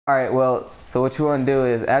All right, well, so what you want to do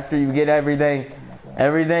is after you get everything.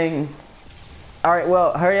 All right,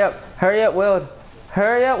 well, hurry up, Wild,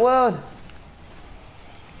 hurry up, Wild.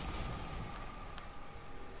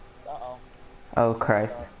 Uh-oh. Oh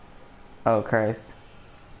Christ, oh Christ.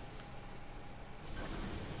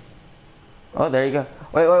 Oh, there you go.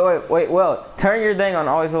 Wait, Wild, turn your thing on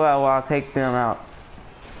always allow while I take them out.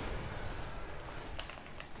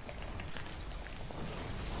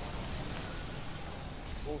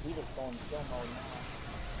 Oh, he just going kill mode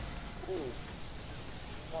now. Ooh.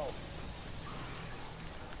 No.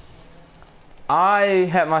 I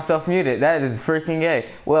had myself muted. That is freaking gay.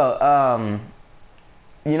 Well,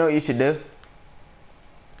 you know what you should do?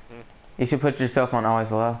 You should put yourself on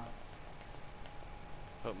always allow.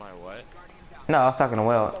 Put my what? No, I was talking to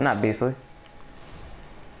Will, not Beasley.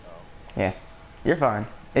 Oh, Yeah, you're fine.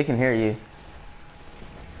 It can hear you.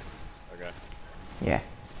 okay. Yeah,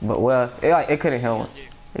 but Will, it couldn't hear Will.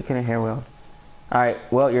 It couldn't hear Will. All right,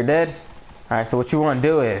 well, you're dead. All right, so what you want to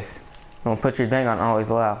do is you want to put your thing on always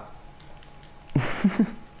allow. What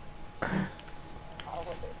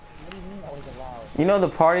do you mean always allowed? You know the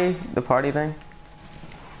party thing?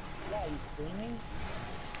 Yeah, you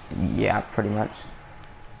streaming? Yeah, pretty much.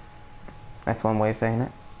 That's one way of saying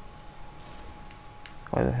it.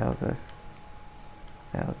 What the hell is this?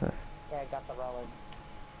 What the hell is this? Yeah, I got the relic.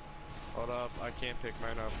 Hold up, I can't pick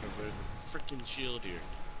mine up because there's a freaking shield here.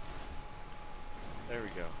 There we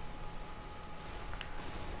go.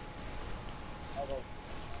 Okay.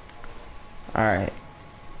 Alright.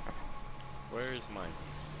 Where is mine?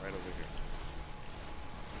 Right over here.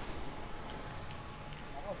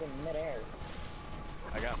 I was in midair.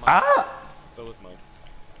 I got mine. Ah! So is mine.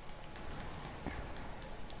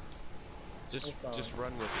 Just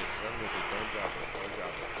run with it. Run with it. Don't drop it. Don't drop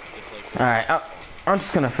it. Just like Alright, I'm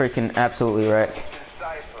just gonna freaking absolutely wreck.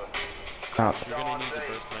 Oh, you're gonna need to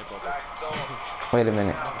burst my bubble. wait a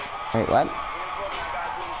minute. Wait, what?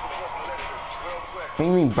 What do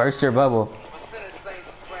you mean burst your bubble?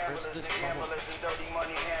 Burst this bubble.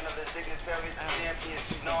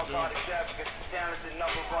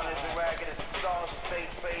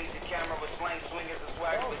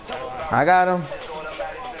 I got him.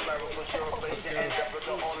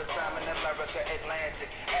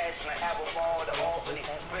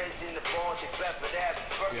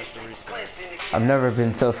 I've never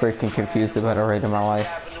been so freaking confused about a raid in my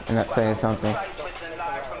life. I'm not saying something.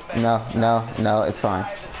 No, it's fine.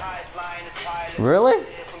 Really?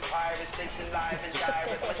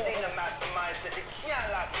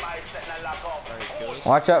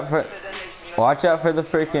 Watch out for the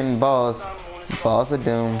freaking balls. Balls of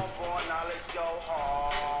doom.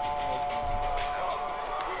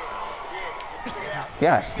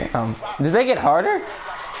 Gosh damn. Did they get harder? No,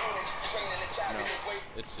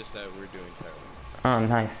 it's just that we're doing terrible. Oh,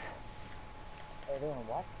 nice. They're doing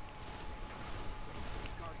what?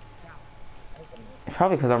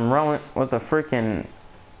 Probably because I'm rolling with a freaking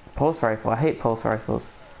pulse rifle. I hate pulse rifles.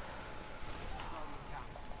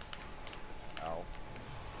 Ow.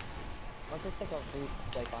 Let's just take a brief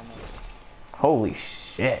like on this. Holy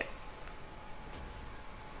shit.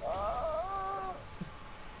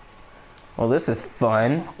 Well, this is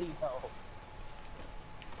fun.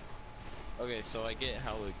 Okay, so I get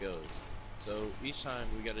how it goes. So each time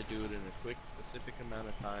we gotta do it in a quick, specific amount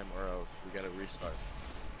of time, or else we gotta restart.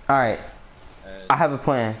 Alright, And I have a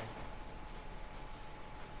plan.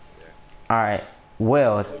 yeah. Alright,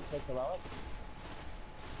 Weld. Take the relic?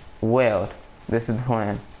 Weld. This is the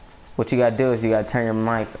plan. What you gotta do is you gotta turn your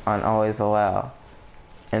mic on always allow.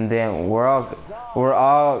 And then we're all It is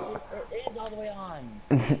all the way on.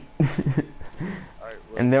 Alright,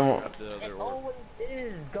 And then we'll, grab the other It orb. always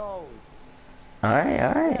is ghost. alright.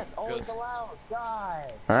 Yes, always Ghost. allowed.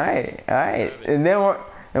 Die. Alright. Grab it. And then what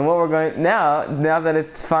we're going now that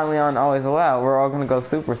it's finally on always allow, we're all gonna go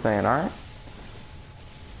Super Saiyan, alright?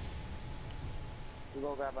 You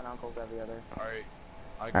go grab an uncle, grab the other. Alright.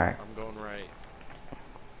 Alright. I'm going right.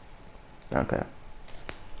 Okay.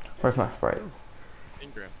 Where's my Sprite?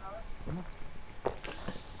 Ingram.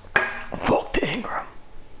 Fuck the Ingram.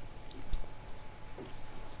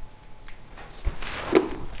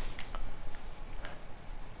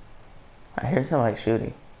 I hear somebody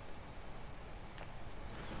shooting.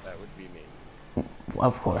 That would be me.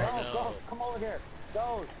 Of course. Ghost, ghost, come over here.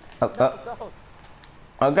 Ghost. Ghost. Ghost.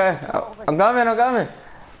 Okay. I'm coming.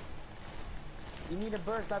 You need to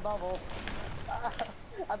burst my bubble.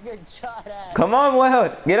 I'm getting shot at. Come on,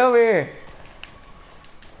 Weld. Get over here.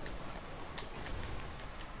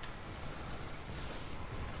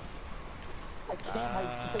 I can't.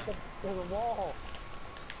 I pick up the wall.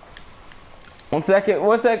 One sec.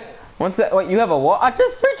 Once that, wait, you have a wall? I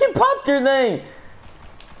just freaking popped your thing!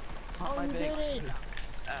 Oh, My you thing. did it!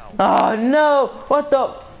 Ow. Oh no! What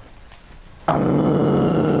the?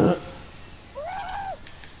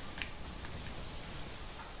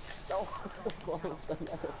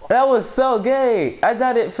 That was so gay! I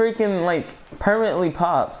thought it freaking like permanently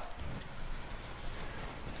pops.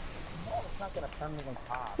 No, it's not gonna permanently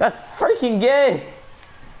pop. That's freaking gay!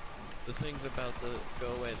 The thing's about to go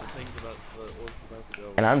away. The thing's about the orb's about to go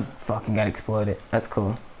away. And I'm fucking got exploded. That's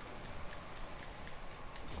cool.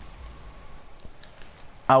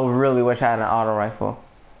 I really wish I had an auto rifle.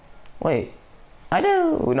 Wait, I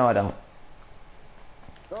do. No, I don't.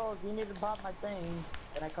 Girls, you need to pop my thing.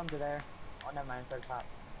 Then I come to there. Oh, never mind. Start pop.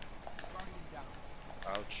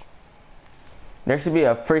 Ouch. There should be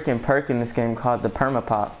a freaking perk in this game called the perma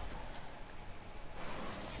pop.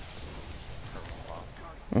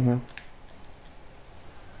 Mhm.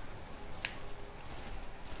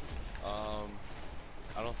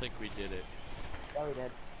 I don't think we did it. Yeah, we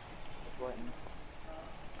did. Important.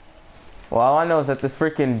 Well, all I know is that this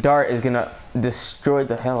freaking dart is gonna destroy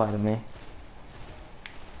the hell out of me.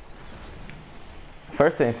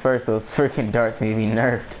 First things first, those freaking darts need to be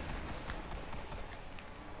nerfed.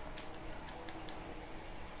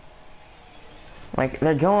 Like,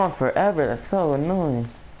 they're going forever. That's so annoying.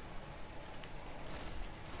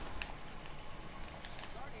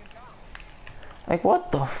 Like,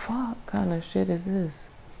 what the fuck kind of shit is this?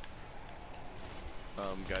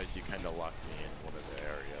 Guys, you kind of locked me in one of the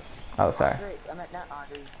areas. Oh, sorry. Andre, I'm at not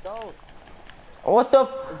Andre. Ghost. What the?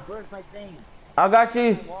 Where's my thing? I got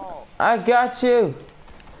you. My wall. I got you.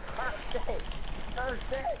 Thursday.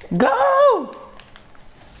 Thursday. Go!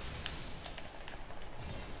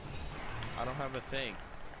 I don't have a thing.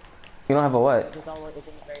 You don't have a what? It's all. It's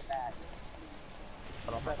in very bad.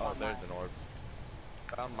 I don't have. Oh, there's an orb.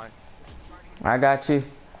 Found mine. I got you.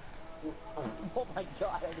 Oh my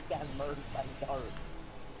god! I just got murdered by the dart.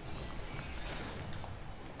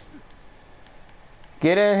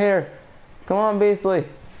 Get in here. Come on, Beastly.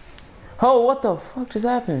 Oh, what the fuck just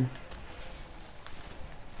happened?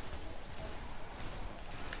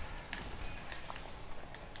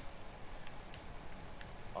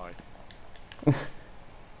 Alright.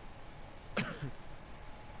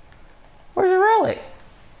 Where's your relic?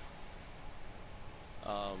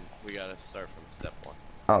 We gotta start from step 1.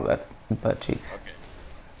 Oh, that's butt cheeks. Okay.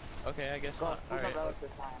 Okay, I guess Go. not. Who's Alright. my relic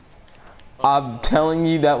this time? I'm telling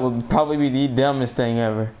you, that would probably be the dumbest thing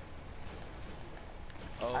ever.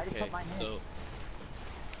 already Okay, put mine in. so...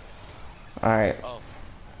 Alright. Oh.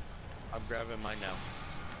 I'm grabbing mine now.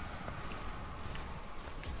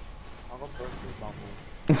 I'll go first.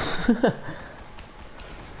 Please, Bumble.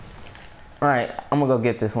 Alright, I'm gonna go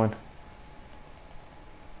get this one.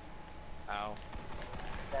 Ow.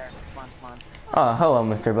 There. Come on. Come on. Oh, hello,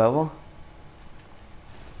 Mr. Bubble.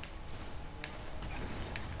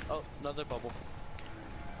 Oh, another bubble.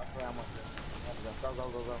 Okay, I'm okay. Go. Go. Go.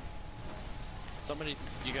 Go. Go. Somebody,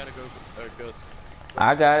 you gotta go, ghost.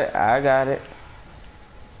 I got it. I got it.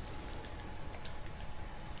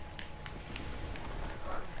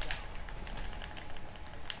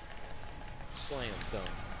 Slam dunk.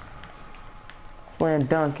 Slam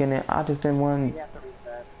dunk in it. I just been one. You have to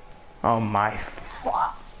reset. Oh my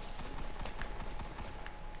fuck.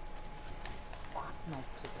 Fuck my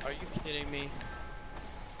chicken. Are you kidding me?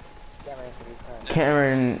 Yeah, we have to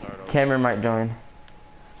reset. Cameron might join.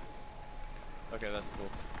 Okay, that's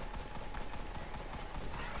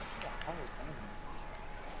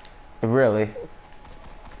cool. Really?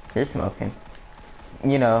 You're smoking.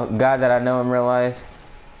 You know, guy that I know in real life.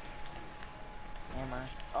 Hammer.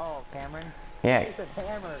 Oh, Cameron? Yeah. It's a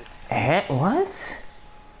hammer. What?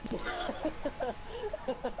 I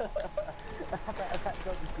got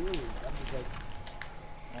so confused. I'm just like,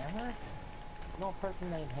 Hammer? No person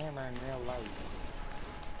named Hammer in real life.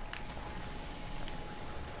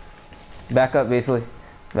 Back up, Beastly.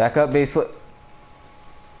 Back up, Beastly.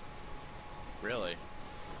 Really?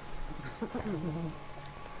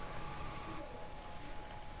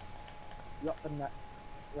 Yup and that.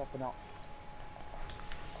 Yup and up.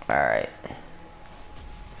 Alright.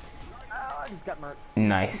 Oh, I just got murked.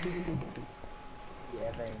 Nice.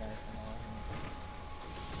 Yeah, very nice.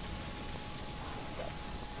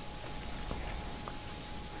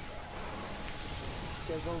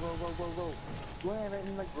 Go, go, go, go, go, go. Slam it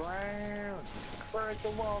in the ground. Break the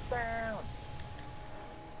wall down.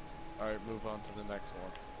 Alright, move on to the next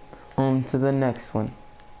one. On to the next one.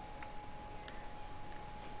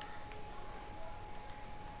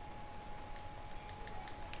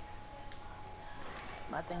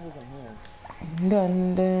 My thing isn't here.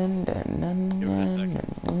 Dun, dun, dun, dun, Give it a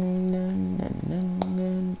second. dun, dun, dun, dun,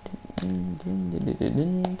 dun, dun,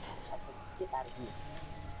 out of here.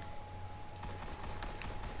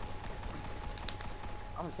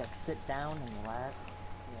 I'm just gonna sit down and relax.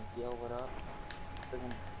 You know, deal it up.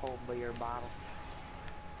 Freaking whole beer bottle.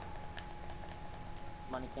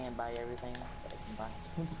 Money can't buy everything, but it can buy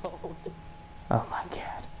gold. Oh my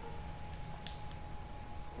god.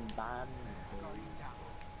 And buy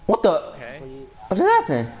What the? Okay. What just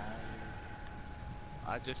happened?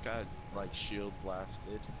 I just got like shield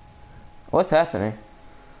blasted. What's happening?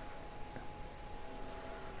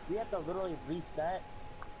 We have to literally reset.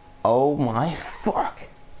 Oh my fuck.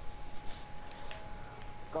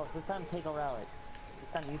 Ghost, this time take a relic. This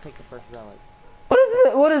time you take the first relic.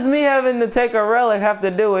 What does me having to take a relic have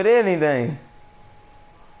to do with anything?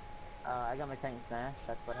 I got my tank smash.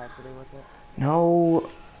 That's what has to do with it. No,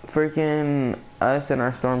 freaking us and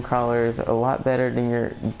our storm crawlers a lot better than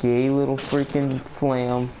your gay little freaking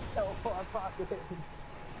slam. No, I popped it.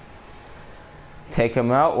 Take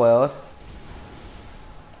him out, well.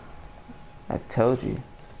 I told you.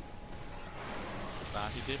 Nah,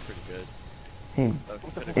 he did pretty good.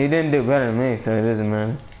 He didn't do better than me, so it doesn't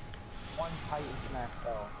matter. One Titan smash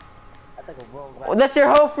though. That's like a world Well, that's your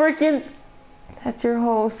whole freaking. That's your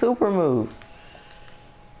whole super move.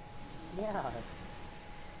 Yeah.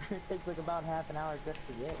 It takes like about half an hour just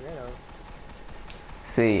to get rid of.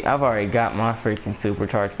 See, I've already got my freaking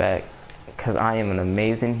supercharge back. Because I am an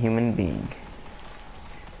amazing human being.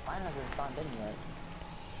 Mine hasn't spawned in yet.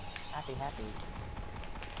 Happy.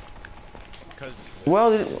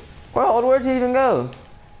 Well, where'd you even go?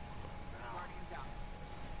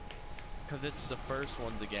 Cause it's the first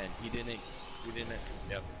ones again. He didn't.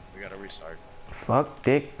 Yep. We gotta restart. Fuck,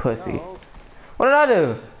 dick, pussy. No, What did I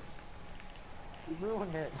do? you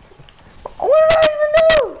ruined it. What did I even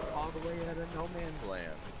do? All the way out of no man's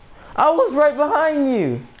land. I was right behind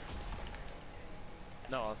you.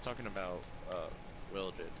 No, I was talking about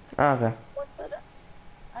Wildred. Okay. What the?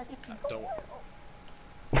 I didn't go.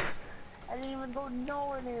 Don't. I didn't even go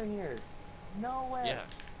nowhere near here. No way. Yeah,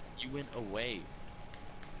 you went away.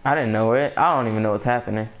 I didn't know it. I don't even know what's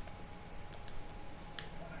happening.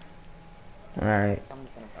 Alright.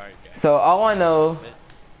 Alright, guys. So all I know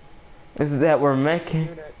is that we're making...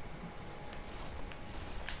 Shoot it.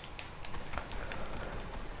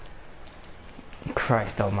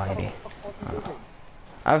 Christ almighty. What are you doing?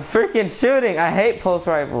 I'm freaking shooting. I hate pulse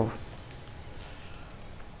rifles.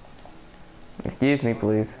 Excuse me,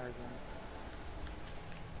 please.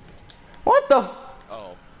 What the?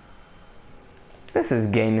 Oh, This is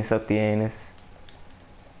gayness up the anus.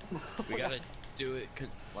 we gotta do it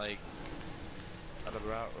like at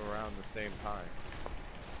around the same time.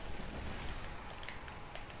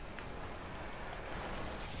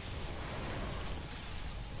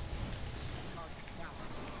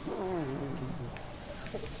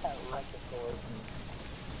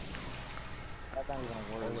 That's not even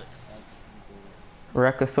a word.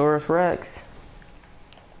 Rechosaurus Rex.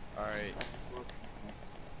 Alright.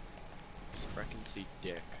 Sprechen see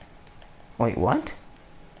dick. Wait, what?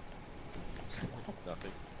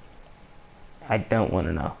 Nothing. I don't want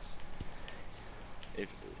to know.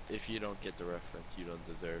 If you don't get the reference, you don't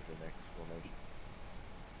deserve an explanation.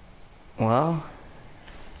 Well,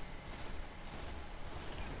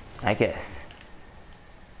 I guess.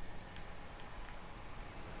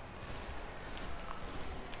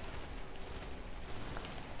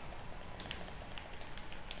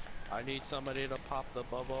 I need somebody to pop the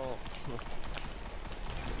bubble.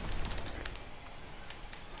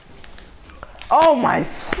 Oh my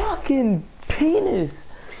fucking penis!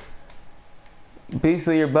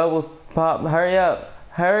 Beastly, your bubbles pop. Hurry up.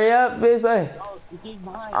 Hurry up, Beastly. No, see,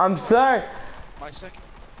 mine. I'm sorry.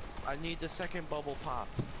 I need the second bubble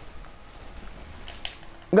popped.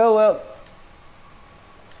 Go up.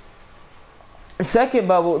 Second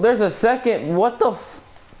bubble. There's a second. What the f...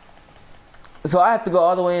 So I have to go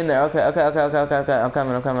all the way in there. Okay. I'm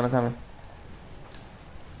coming.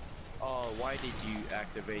 Oh, why did you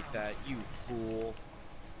activate that, you fool?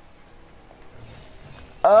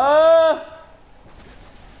 I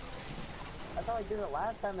thought I did it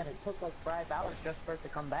last time and it took like 5 hours just for it to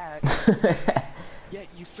come back. Yeah,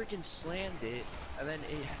 you freaking slammed it, and then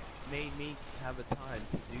it made me have a time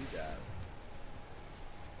to do that.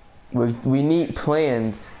 We need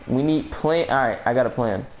plans. We need plan. Alright, I got a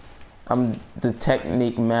plan. I'm the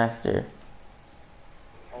technique master.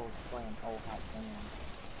 Oh, plan. Oh, hot plan.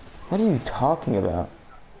 What are you talking about?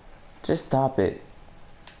 Just stop it.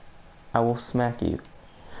 I will smack you.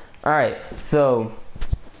 Alright, so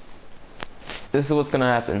this is what's gonna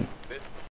happen.